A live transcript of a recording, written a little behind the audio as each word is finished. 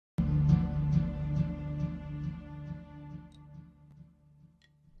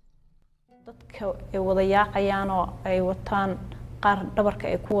dadka ay wada yaacayaan oo ay wataan qaar dhabarka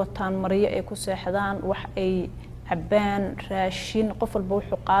ay ku wataan mariyo ay ku seexdaan wax ay cabaan raashin qof walba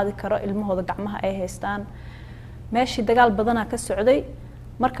wuxuu qaadi karo ilmahooda gacmaha ay haystaan meeshii dagaal badan ka socday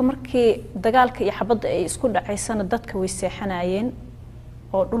markii dagaalka iyo xabadda ay isku dhacaysana dadka way seexanayeen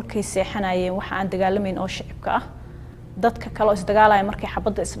oo dhulkay seexanayeen waxa aan dagaalamayn oo shicibka ah dadka kale oo is dagaalaya markay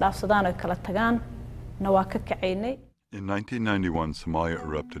xabadda is dhaafsadaan oo kala tagaan na waa ka kacaynay. In 1991, Somalia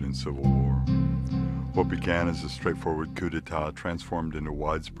erupted in civil war. What began as a straightforward coup d'etat transformed into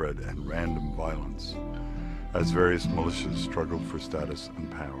widespread and random violence as various militias struggled for status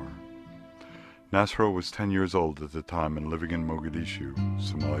and power. Nasra was 10 years old at the time and living in Mogadishu,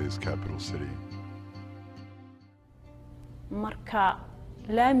 Somalia's capital city. Marka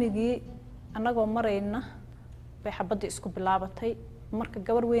laamigii anagoo marayna bay xabadda isku bilaabatay marka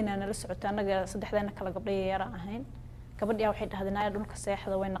gabar weyn aan la socotay anaga saddexdeena kala gabdhay yar ahayn gabadhii waxay dhahdeen dhulka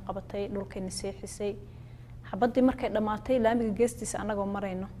seexda wayna qabatay dhulkayna seexisay xabaddii markay dhamaatay laamiga geestiisa anagoo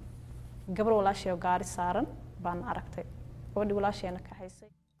marayno gabar walaashay gaari saaran baan aragtay gabadhii walaashayna ka haysay.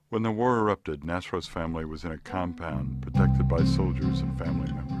 When the war erupted, Nasra's family was in a compound protected by soldiers and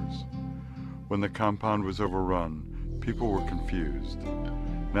family members. When the compound was overrun, people were confused.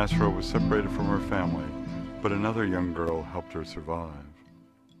 Nasra was separated from her family, but another young girl helped her survive.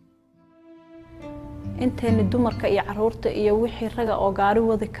 Intaani dumarka iyo caruurta iyo wixii raga oo gaari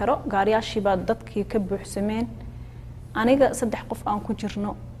wadi karo gaariyaashii baa dadkii ka buuxsameen aniga saddex qof aan ku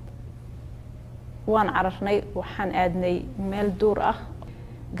jirno waan cararnay waxaan aadnay meel duur ah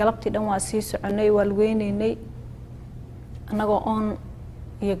galabtii dhan waa sii soconay waa lugeynay anagoo on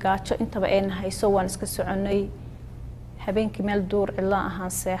iyo gaajo intaba ay hayso waan iska soconay habeenkii meel duur ilaa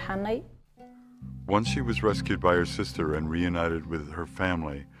ahaan seexanay. Once she was rescued by her sister and reunited with her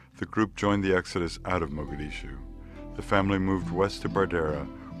family, the group joined the exodus out of Mogadishu. The family moved west to Bardera,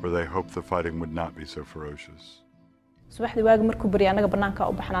 where they hoped the fighting would not be so ferocious. subaxdii waagi markuu bari anaga banaanka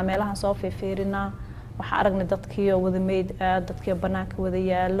u baxnaa meelahan soo fiirinaa waxa aragnay dadkii oo wada meed dadkii banaanka wada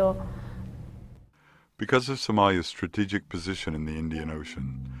yaalo. Because of Somalia's strategic position in the Indian Ocean,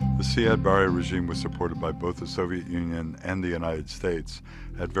 the Siad Barre regime was supported by both the Soviet Union and the United States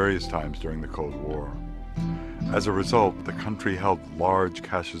at various times during the Cold War. As a result, the country held large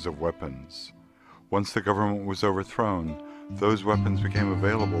caches of weapons. Once the government was overthrown, those weapons became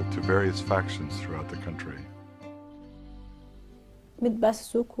available to various factions throughout the country. Mid baas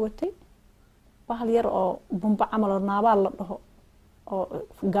soo kuwatay bahal yar oo bumba camal oo naabal la dhaho oo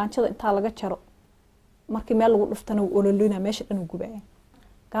gaanjada inta laga jaro markii meel lagu dhuftana uu ololina meesha dhan u gubay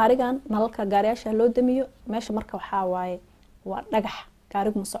gaarigan nalalka gaariyaasha loo damiyo meesha marka waxa waaye waa dhagax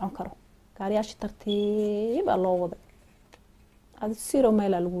gaarigu ma socon karo gaariyaasha tartiib loo wada ad siro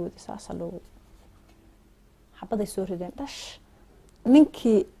meel lagu wada saasa loo xabaday soo rideen dash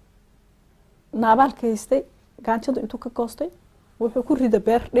ninkii naabalka haystay gaanjadu intuu ka goostay wuxuu ku riday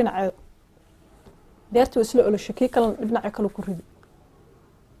beer dhinaceeda beertu isla olosho kii kale dhinaca kale ku riday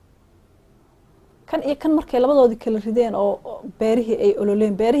kan iyo kan markay labadoodii kala rideen oo beerihii ay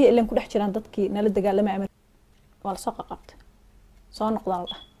ololeen beerihii ileen ku dhex jiraan dadkii nala dagaalamay amar wala soo qabtay soo noqdaan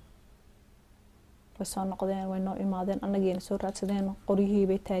way soo noqdeen way noo imaadeen anageena soo raadsadeen qoriyihii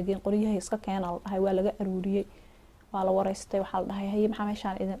bay taageen qoriyihii iska keenay dhahay waa laga aruuriyay waa la wareystay waxa la dhahay hay maxaa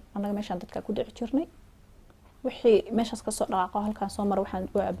meeshaan idin anaga meeshaan dadka ku dhici jirnay wixii meeshaas ka soo dhaqaaqo halkaan soo mar waxaan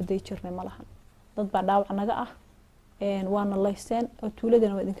waa abaday jirnay malahan dad baa dhaawac naga ah waana layseen oo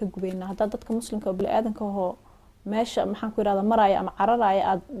tuuladana waa idinka gubeynaa hadda dadka muslimka oo bini'aadanka oo meesha maxaan ku yiraahdaa maraya ama cararaya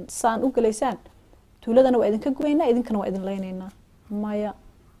aad saan u galeysaan tuuladana waa idinka gubeynaa idinkana waa idin leynaynaa maya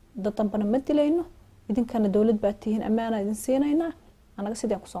dad dambana ma dilayno idinkana dawlad baa tihiin amaana idin siinaynaa anaga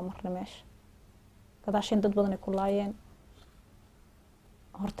sidaan ku soo marnay meesha gadaashin dad badan ay ku laayeen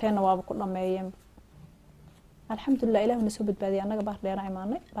horteena waaba ku dhameeyeen alxamdulillah ilaahu na soo badbaadiyay anaga baar dheer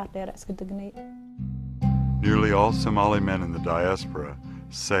imaanay baar dheer iska degnay. Nearly all Somali men in the diaspora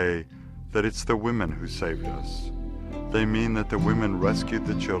say that it's the women who saved us. They mean that the women rescued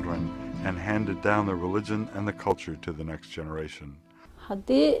the children and handed down the religion and the culture to the next generation.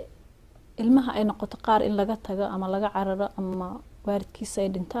 Haddii ilmaha ay noqoto qaar in laga tago ama laga cararo ama waalidkiisa ay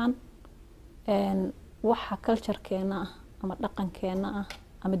dhintaan waxa culture-keena ah ama dhaqankeena ah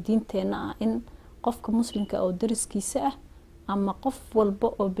ama diinteena ah in qofka muslimka oo dariskiisa ah ama qof walba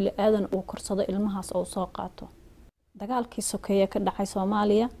oo bini'aadan uu korsado ilmahaas oo soo qaato. Dagaalkii sokeeye ka dhacay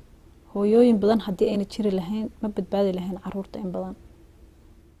Soomaaliya hooyooyin badan hadii ayna jiri lahayn ma badbaadi lahayn caruurta in badan.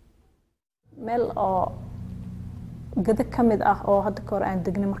 Meel oo gada kamid ah oo hadda ka hor aan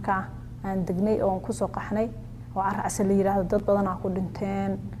degnay markaa aan degnay oo ku soo qaxnay oo caracsan la yiraahdo dad badan ku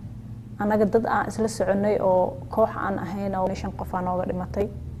dhinteen anaga dad aan isla soconay oo koox aan ahayn oo 5 qof aan ooga dhimatay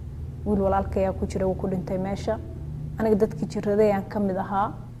wiil walaalkay ku jira uu ku dhintay meesha aniga dadkii jiraday aan kamid ahaa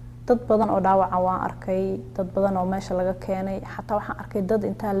dad badan oo dhaawaca waan arkay dad badan oo meesha laga keenay xataa waxaan arkay dad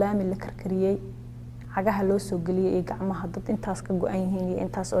inta laami la karkariyay cagaha loo soo galiyay ee gacmaha dad intaas ka go'an yihiin iyo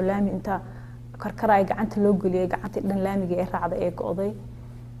intaas oo laami inta karkaray gacanta loo galiyay gacanta dhan laamiga ee raacda ee go'day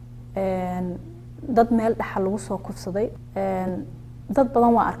dad meel dhaxal lagu soo kufsaday dad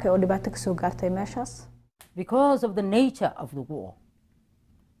badan waan arkay oo dhibaato ka soo gaartay meeshaas because of the nature of the war.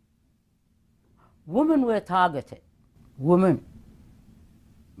 Women were targeted. Women,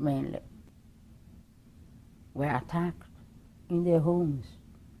 mainly, were attacked in their homes,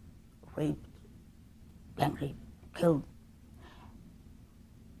 raped, gang raped, killed.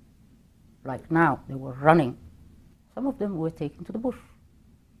 Like now, they were running. Some of them were taken to the bush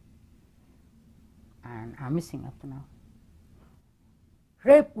and are missing up to now.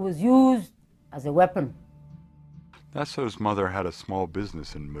 Rape was used as a weapon. Nasra's mother had a small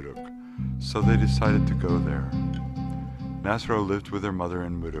business in Muduk, so they decided to go there. Nasra lived with her mother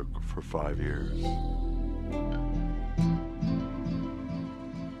in Muduk for 5 years.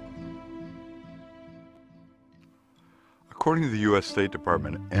 According to the U.S. State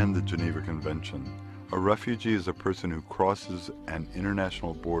Department and the Geneva Convention, a refugee is a person who crosses an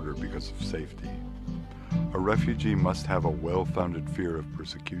international border because of safety. A refugee must have a well-founded fear of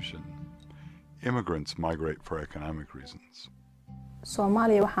persecution. Immigrants migrate for economic reasons.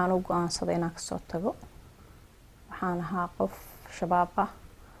 Soomaaliya waxaan u go'aansaday inaan ka soo tago. Waxaan ahaa qof shabaab ah.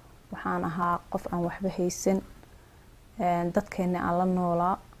 Waxaan ahaa qof aan waxba haysan. Dadkeena aan la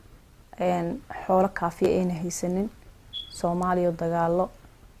noolaa. Xoolo kaafiya ayna haysanin. Soomaaliya dagaalo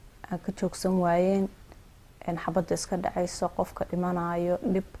aan ka joogsan waayeen. Xabadda iska dhacayso qofka dhimanayo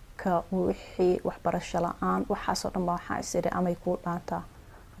dhibka wixii waxbarasho la'aan waxaas oo dhan baa waxaan is iri amay ku dhaantaa.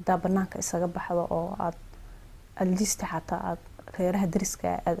 hadaa banaanka isaga baxdo oo aad alista xataa aad reeraha dariska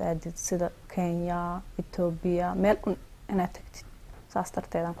aadid sida Kenya, Ethiopia, meel inaad tagtid saas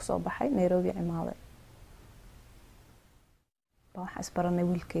darteedaan ku soo baxay Nairobi imaaday waxaan isbaranay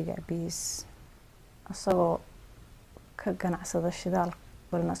wiilkayga abiis asagoo ka ganacsada shidaal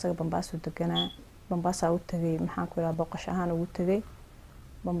walna asaga Bambaaso deganaa Bambaaso u tagay maxaan ku yiraahdaa boqosh ahaan ugu tagay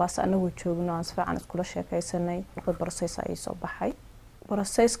Bambaaso anagu joogno aan safaan iskula sheekaysanay waqti process ay soo baxay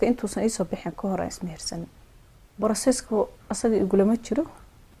processka intuusan isoo bixin ka hor ismeersan processka asaga igulama jiro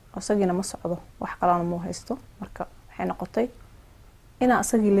asagina ma socdo wax kalaana ma haysto marka waxay noqotay in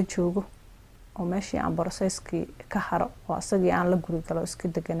asagii la joogo oo meeshii aan processkii ka haro oo asagii aan la guri galo iska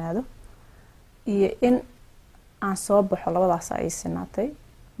deganaado iyo in aan soo baxo labadaas ay sinaatay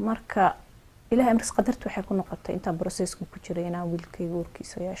marka ilaahay amris qadartu waxay ku noqotay inta processka ku jiray inaan wiilkayga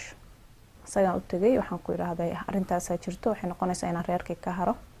urkiisa yeesho asaga u tagay waxaan ku yiraahday arintaas ay jirto waxay noqonaysaa inaan reerkay ka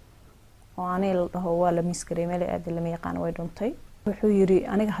haro oo aanay la dhaho waa la miskaray meel aad la yaqaan way dhuntay wuxuu yiri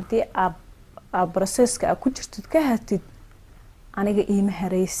aniga hadii aad processka ku jirtid ka hatid aniga iima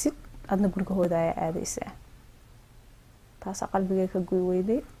hareysid adna guriga hooda ay aadaysaa taas qalbigayga ka goy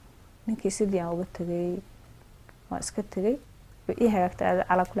weyday ninkii sidii aan uga tagay waa iska tagay ii hagaagtay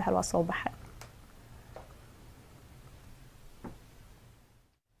ala kulli hal waa soo baxay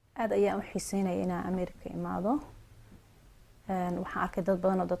aad ayaan u xiiseynay inaan Amerika imaado waxaan arkay dad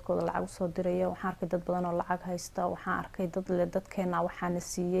badan oo dadkooda lacag soo diraya waxaan arkay dad badan oo lacag haysta waxaan arkay dadkeena waxaana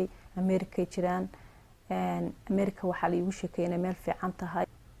siiyay Amerika jiraan Amerika waxa la igu sheekeeyay meel fiican tahay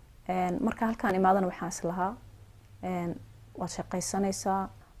marka halkaan imaadana waxaan islahaa waa shaqaysanaysaa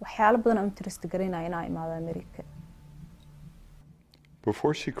waxyaalo badan oo interest gareynaa inaan imaado Amerika.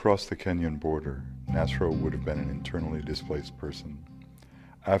 Before she crossed the Kenyan border, Nasra would have been an internally displaced person.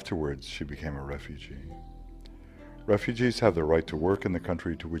 Afterwards, she became a refugee. Refugees have the right to work in the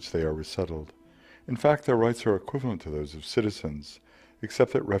country to which they are resettled. In fact, their rights are equivalent to those of citizens,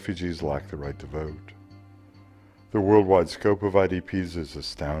 except that refugees lack the right to vote. The worldwide scope of IDPs is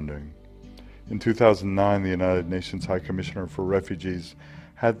astounding. In 2009, the United Nations High Commissioner for Refugees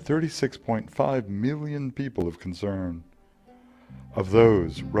had 36.5 million people of concern. Of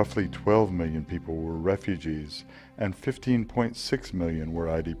those, roughly 12 million people were refugees and 15.6 million were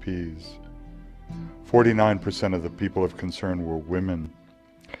IDPs. 49% of the people of concern were women.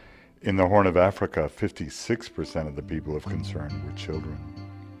 In the Horn of Africa, 56% of the people of concern were children.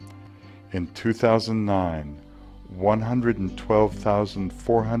 In 2009,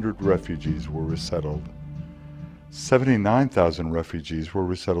 112,400 refugees were resettled. 79,000 refugees were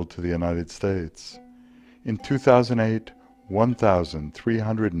resettled to the United States. In 2008,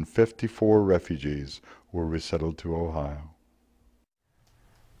 1,354 refugees were resettled to Ohio.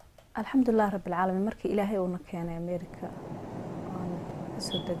 Alhamdulillah Rabbil Alamin markii Ilaahay uu na keenay Amerika aan ka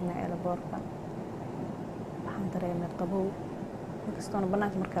soo degnay airportka waxaan dareemay qabow inkastoona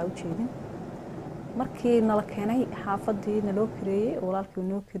bannaanka markaa u jeedin markii nala keenay xaafadii naloo kireeyey oo walaalkii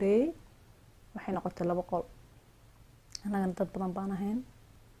noo kireeyey waxay noqotay 2 qol annagana dad badan baan ahayn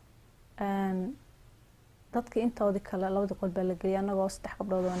dadkii intoodii kale 2 qol baa la geeyay annagoo 3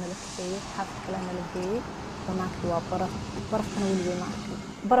 gabdhood oo nala kireeyey xaafad kale nala geeyey bannaankii waa barafkana weligay ma arkin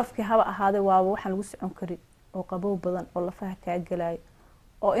barafkii haba ahaaday waaba waxaan lagu socon karin oo qabow badan oo lafaha kaa galaayo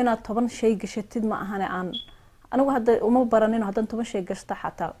oo inaad 10 shay gashatid ma ahane aan anigu hadda uma baranin haddaan 10 shay gashta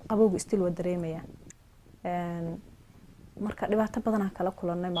xataa qabowga istil waa dareemaya marka dhibaato badan aan kala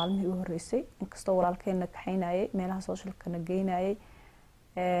kulannay maalmihii ugu horeysay inkastoo walaalkeena kaxaynayay meelaha socialkana geynayay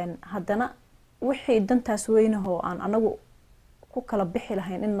haddana wixii dantaas weynahoo aan anagu ku kala bixi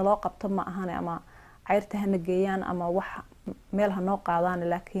lahayn in naloo qabto ma ahane ama cayrta hana geeyaan ama wax meel ha noo qaadaan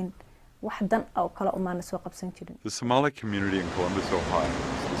laakiin wax dan oo kale umaana soo qabsan jirin. The Somali community in Columbus, Ohio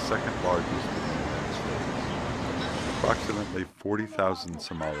is the second largest in the United States. Approximately 40,000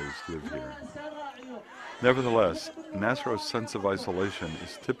 Somalis live here. Nevertheless, Nasra's sense of isolation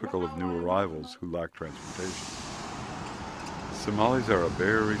is typical of new arrivals who lack transportation. Somalis are a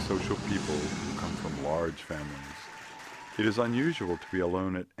very social people who come from large families. It is unusual to be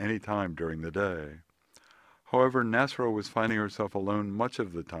alone at any time during the day. However, Nasra was finding herself alone much of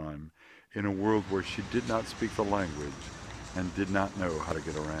the time in a world where she did not speak the language and did not know how to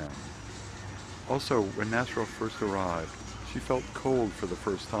get around. Also, when Nasra first arrived, she felt cold for the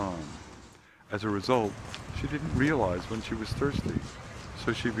first time. As a result, she didn't realize when she was thirsty, so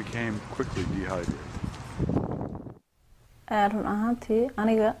she became quickly dehydrated. run ahaantii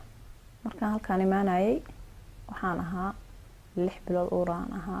aniga markaan halkaan imaanayay waxaan ahaa 6 bilood uuraan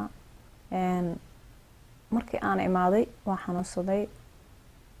ahaa markii aan imaaday waan xanuunsaday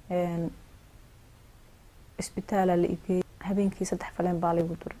isbitaal la igey habeenkii 3 faleen baa la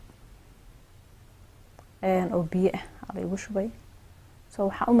igu duray oo biyo ah la igu shubay soo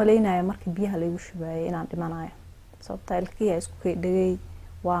waxa u maleynaya markii biyaha la igu shubayay inaan dhimanayo sababta ilkii isku dhagay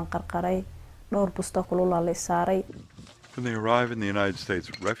waan qarqaray dhowr busto kulul la saaray. When they arrive in the United States,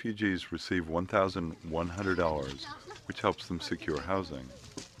 refugees receive $1,100, which helps them secure housing.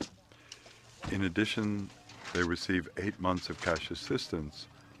 In addition, they receive 8 months of cash assistance,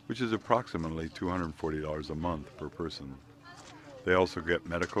 which is approximately $240 a month per person. They also get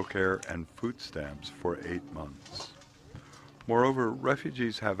medical care and food stamps for 8 months. Moreover,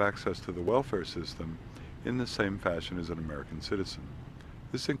 refugees have access to the welfare system in the same fashion as an American citizen.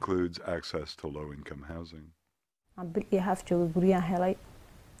 This includes access to low-income housing. bil iyo half jooga guriyaan helay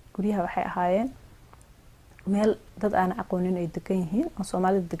guriyaha waxay ahaayeen meel dad aan aqoonin ay degan yihiin oo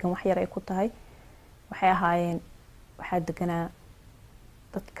Soomaalida degan wax yar ay ku tahay waxay ahaayeen waxa deganaa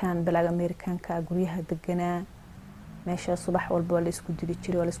dadkan balaag Amerikaanka guriyaha deganaa meesha subax walba la isku diri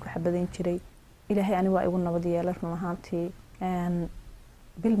jiray oo la isku xabadeyn jiray ilaahay aniga waa igu nabad yeelay run ahaantii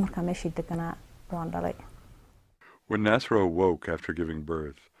bil markaa meeshii deganaa waan dhalay. When Nasra awoke after giving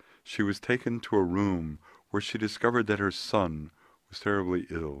birth, she was taken to a room where she discovered that her son was terribly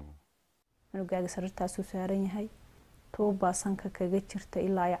ill. Cunugaaga sarirtaas uu saaran yahay tuuba sanka kaga jirta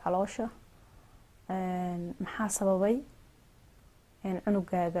ilaa ay caloosha maxaa sababay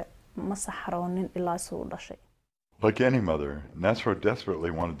cunugaaga ma saxroonin ilaa soo dhashay. Like any mother, Nasra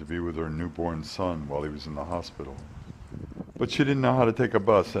desperately wanted to be with her newborn son while he was in the hospital. But she didn't know how to take a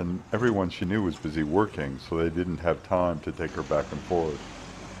bus, and everyone she knew was busy working, so they didn't have time to take her back and forth.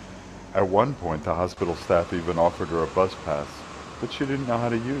 At one point, the hospital staff even offered her a bus pass, but she didn't know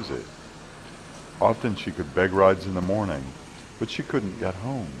how to use it. Often she could beg rides in the morning, but she couldn't get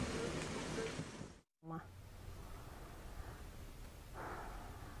home.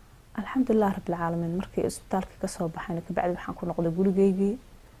 Alhamdulillah Rabbil Alamin markii isbitaalka ka soo baxayna ka bacdi waxaan ku noqday gurigeygii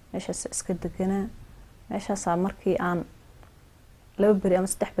meeshaas iska deganaa meeshaas markii aan 2 bari ama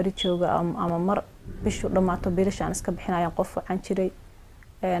 3 bari jooga ama mar bishu dhamaato biilasha aan iska bixinayaan qof wacan jiray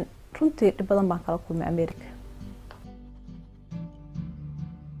runtii dib badan baan kala kulmay America.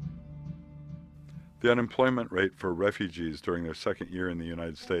 The unemployment rate for refugees during their second year in the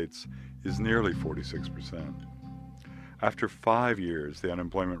United States is nearly 46%. After 5 years, the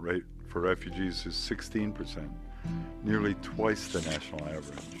unemployment rate for refugees is 16%, nearly twice the national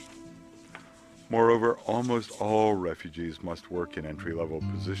average. Moreover, almost all refugees must work in entry-level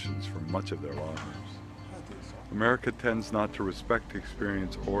positions for much of their lives. America tends not to respect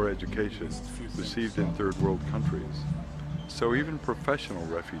experience or education received in third world countries, so even professional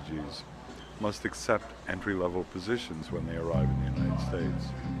refugees must accept entry-level positions when they arrive in the United States.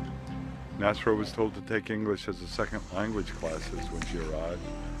 Nasra was told to take English as a second language classes when she arrived,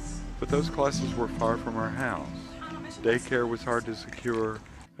 but those classes were far from her house. Daycare was hard to secure,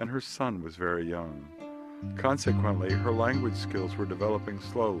 and her son was very young. Consequently, her language skills were developing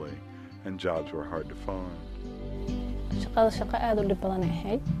slowly and jobs were hard to find. shaqada shaqo aad u dhib badan ay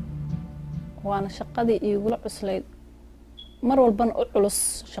ahayd waana shaqadii iigula cuslayd mar walbana u culus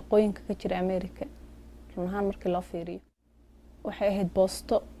shaqooyinka ka jira America run ahaan markii loo fiiriyo waxay ahayd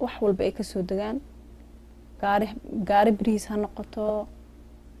boosto wax walba ay ka soo degaan gaari bariis ha noqoto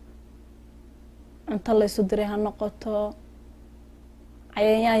cunto la isu diray ha noqoto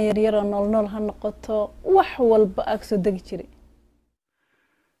cayayaan yaryar oo nool ha noqoto wax walba ag soo degi jiray.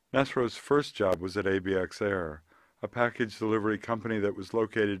 Nasra's first job was at ABX Air, a package delivery company that was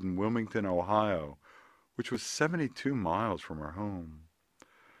located in Wilmington, Ohio, which was 72 miles from her home.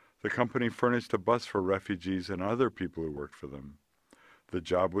 The company furnished a bus for refugees and other people who worked for them. The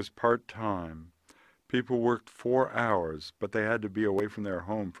job was part-time. People worked 4 hours, but they had to be away from their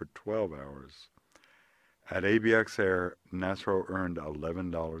home for 12 hours. At ABX Air, Nasra earned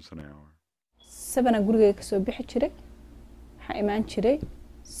 $11 an hour. 7 gurigay ka soo bixi jiray. Waxaa imaan jiray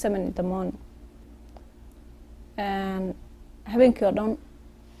 7 in the morning. Habeenkii oo dhan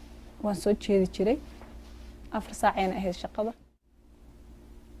waan soo jeedi jiray. 4 saac ayaan ahayd shaqada.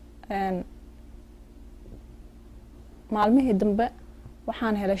 Maalmihii dambe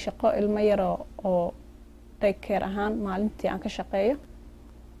waxaan helay shaqo ilmo yar oo daycare ahaan maalintii aan ka shaqeeyo.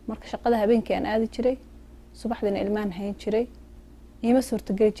 Marka shaqada habeenkii aan aadi jiray. subaxdina ilmaan hayn jiray ima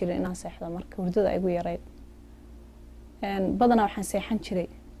suurtagali jiray inaan seexdo marka hurdada ay igu yarayd badanaa waxaan seexan jiray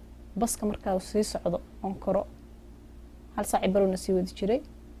baska markaa uu sii socdo on koro hal saac baruna sii wadi jiray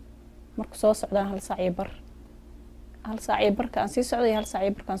marka soo socdaan hal saac barka aan sii socdo iyo hal saac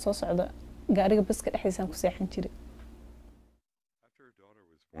barkaan soo socdo gaariga baska dhexdiisa ku seexan jiray. After her daughter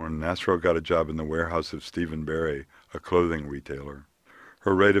was born, Nasra got a job in the warehouse of Stephen Barry, a clothing retailer.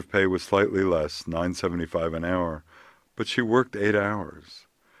 Her rate of pay was slightly less, $9.75 an hour, but she worked 8 hours.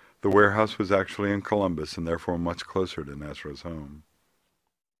 The warehouse was actually in Columbus and therefore much closer to Nasra's home.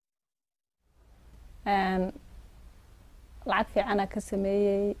 lacag fiican aan ka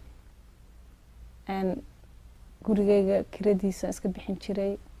sameeyay gurigayga kiradiisa iska bixin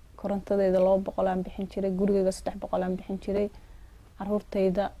jiray korontadeeda 200 aan bixin jiray gurigayga 300 aan bixin jiray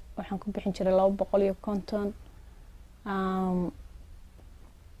caruurtayda waxaan ku bixin jiray 250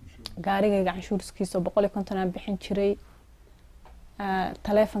 gaarigayga canshuurskiisa 150 aan bixin jiray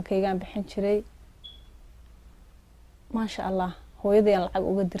taleefankayga aan bixin jiray maasha Allah hooyaday aan lacag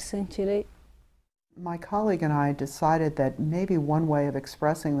uga dirsan jiray. My colleague and I decided that maybe one way of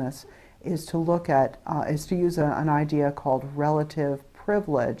expressing this is to look at is to use an idea called relative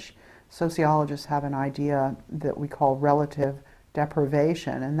privilege. Sociologists have an idea that we call relative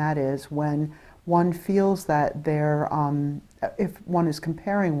deprivation, and that is when one feels that they're if one is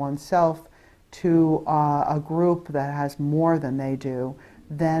comparing oneself to a group that has more than they do,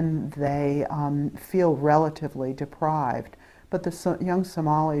 then they feel relatively deprived. But the young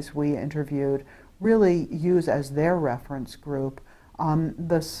Somalis we interviewed really use as their reference group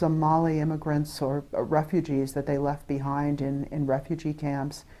the Somali immigrants or refugees that they left behind in refugee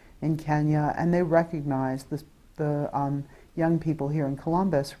camps in Kenya, and they recognize the young people here in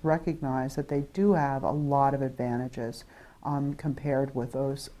Columbus recognize that they do have a lot of advantages compared with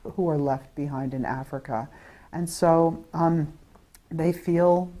those who are left behind in Africa. And so they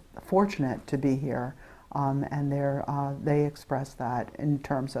feel fortunate to be here, and they express that in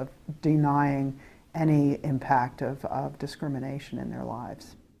terms of denying any impact of discrimination in their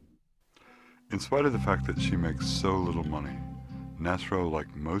lives. In spite of the fact that she makes so little money, Nasra, like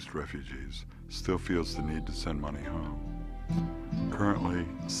most refugees, still feels the need to send money home. Currently,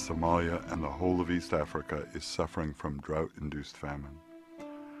 Somalia and the whole of East Africa is suffering from drought-induced famine.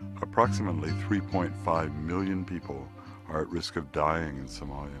 Approximately 3.5 million people are at risk of dying in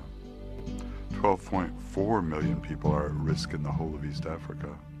Somalia. 12.4 million people are at risk in the whole of East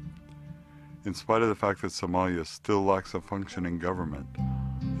Africa. In spite of the fact that Somalia still lacks a functioning government,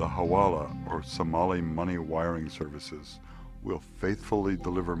 the Hawala, or Somali money wiring services, will faithfully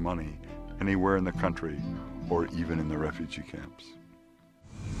deliver money anywhere in the country or even in the refugee camps.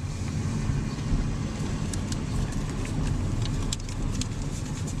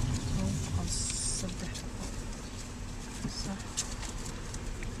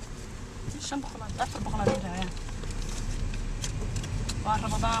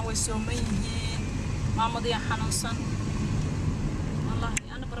 رمضان ويسوميين ما مضي حنوصن والله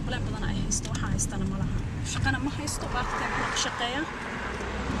أنا بربلان بدنا أحس توحى استنا ملها شقنا ما حيستو بعد كم شقيا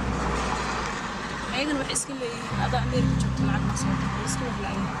أيضا وحس كل أضاء مير جبت معك مصور بس كل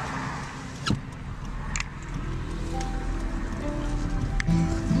بالعين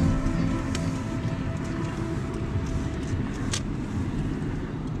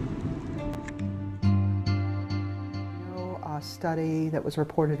study that was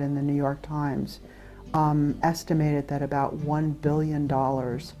reported in the New York Times estimated that about $1 billion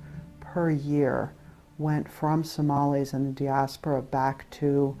per year went from Somalis in the diaspora back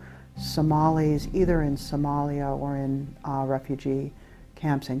to Somalis either in Somalia or in refugee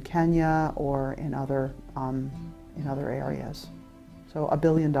camps in Kenya or in other areas. So $1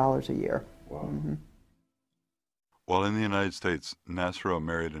 billion a year. Wow. Mm-hmm. While in the United States, Nasra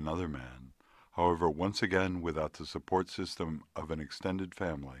married another man. However, once again, without the support system of an extended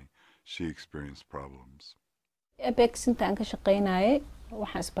family, she experienced problems. Apex intaan ka shaqeynayay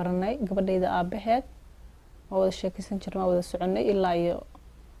waxaan isbaranay gabadhayda aabaheed oo wada sheekaysan jirnay wada soconay ilaa iyo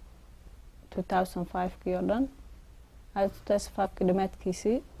 2005 oo dhan 2005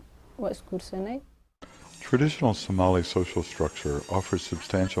 dhamaadkiisii waa isguursanay. Traditional Somali social structure offers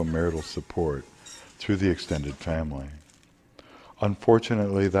substantial marital support through the extended family.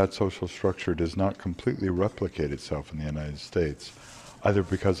 Unfortunately, that social structure does not completely replicate itself in the United States, either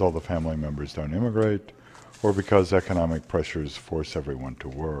because all the family members don't immigrate or because economic pressures force everyone to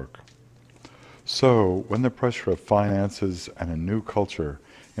work. So, when the pressure of finances and a new culture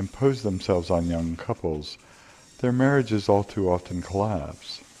impose themselves on young couples, their marriages all too often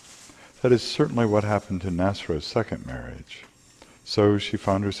collapse. That is certainly what happened to Nasra's second marriage. So she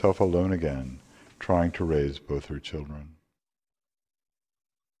found herself alone again, trying to raise both her children.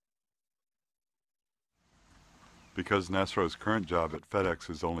 Because Nasra's current job at FedEx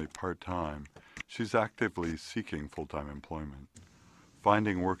is only part-time, she's actively seeking full-time employment.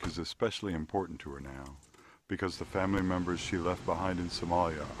 Finding work is especially important to her now, because the family members she left behind in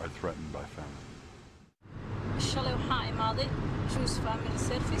Somalia are threatened by famine. shalay waxaa imaaday choose family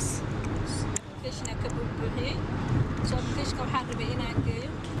service application ka buuxiyay so application waxaan rabay inaan geeyo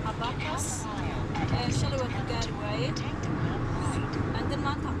abaakaas shalay waa ka gaari waayay andan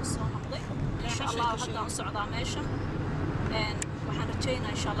maanta ku soo noqday insha Allah hadda u socdaa meesha waxaan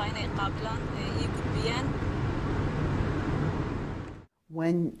rajaynayaa insha Allah inay qaabilaan ii gudbiyaan.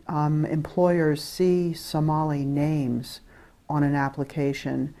 When employers see Somali names on an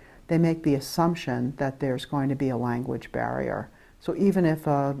application, they make the assumption that there's going to be a language barrier. So even if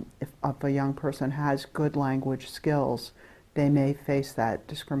a young person has good language skills, they may face that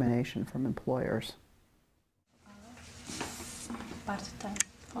discrimination from employers. Part-time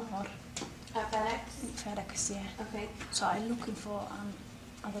for at FedEx? FedEx, yeah. Okay. So I'm looking for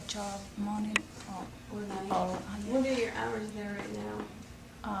other job, morning Or night? or What are your hours there right now?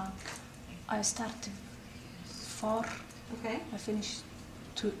 I started 4, Okay. I finished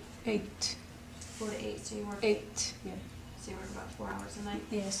to 8. 4 to 8, so you work 8, yeah. So you work about 4 hours a night.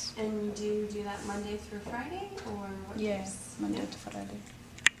 Yes. And do you do that Monday through Friday, or what? Yes, Monday to Friday.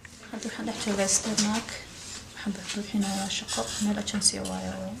 Hadda waxaan dhex joogaa isteernaag waxaan buuxinayaa shaqo meel agency waaye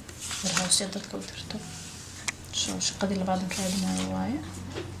oo warhawsya dadka u dirto so shaqadii labaad aan raadinayo waaye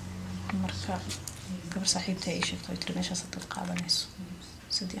marka gabar saaxiibtay ay sheegtay tiri meeshaas dad qaadanayso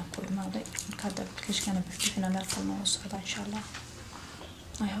sidii aan ku imaaday marka hadda application-kana buuxinaa meel kale oo socda insha Allah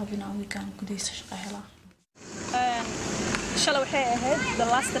I hope in a week aan gudihiisa shaqo helaa. shalay waxay ahayd the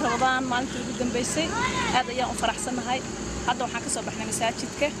last Ramadan maalintii ugu dambeysay aad ayaan u faraxsanahay hadda waxaan ka soo baxnay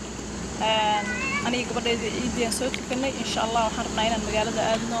masaajidka aniga gabadhayda ciidiyaan soo tukanay insha Allah waxaan rabnaa inaan magaalada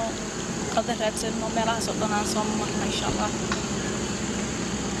aadno qadar raadsano meelahaas oo dhan aan soo marno insha Allah.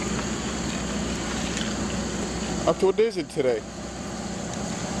 After what day is it today?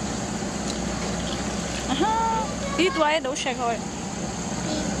 Eid waaye dhow sheeg hooy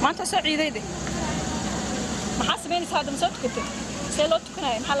maanta soo ciidayde maxaa sameynaysaa hadda ma soo tukatay see loo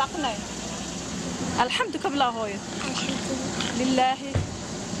tukanaya maxaa la aqrinaya alxamdu kabla hooyo lilaahi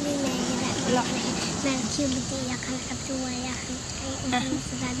مالك يوم الدين خلق عبدوا يا أخي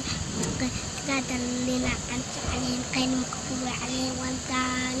زاد لنا أنت عليهم قين مكتوب عليه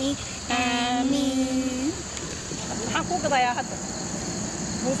والداني آمين. maxaan kuu gadayaa hadda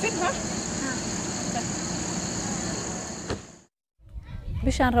buufin ha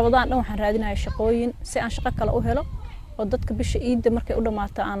bishaan Ramadaan dhan waxaan raadinayaa shaqooyin si aan shaqo kale u helo oo dadka bisha ciidda markay u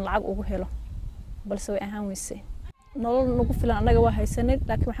dhamaato aan lacag ugu helo balse way ahaan weysay nolol nagu filan anaga waa haysanay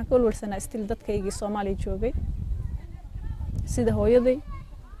laakiin waxaan ka walwalsanaa istil dadkaygii Soomaaliya joogay sida hooyaday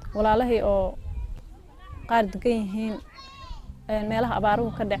walaalahay oo qaar degan yihiin meelaha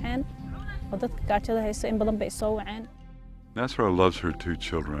abaaruhu ka dhaceen oo dadka gaajada haysta in badan bay soo waceen. Nasra loves her 2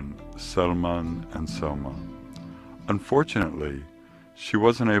 children, Salman and Selma. Unfortunately, she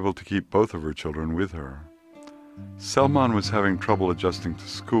wasn't able to keep both of her children with her. Salman was having trouble adjusting to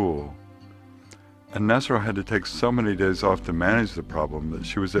school, and Nasra had to take so many days off to manage the problem that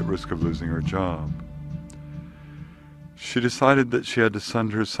she was at risk of losing her job. She decided that she had to send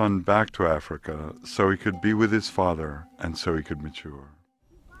her son back to Africa so he could be with his father and so he could mature.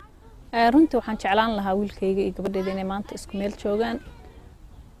 runtii waxaan jeclaan lahaa wiilkayga iyo gabadheeda inay maanta isku meel joogaan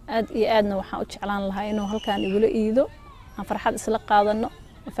aad iyo aadna waxaan u jeclaan lahaa inuu halkaan igula iido aan farxad isla qaadano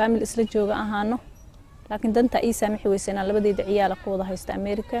family isla jooga ahaano laakiin danta ii saamixi weysay inaan labadeeda ciyaal ku wada haysto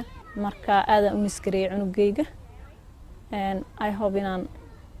America marka aad aan u misgareeyay cunugayga I hope inaan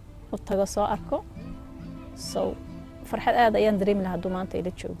u tago soo arko so farxad aad ayaan dareemi lahaa dumaanta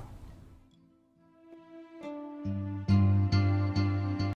ila joogo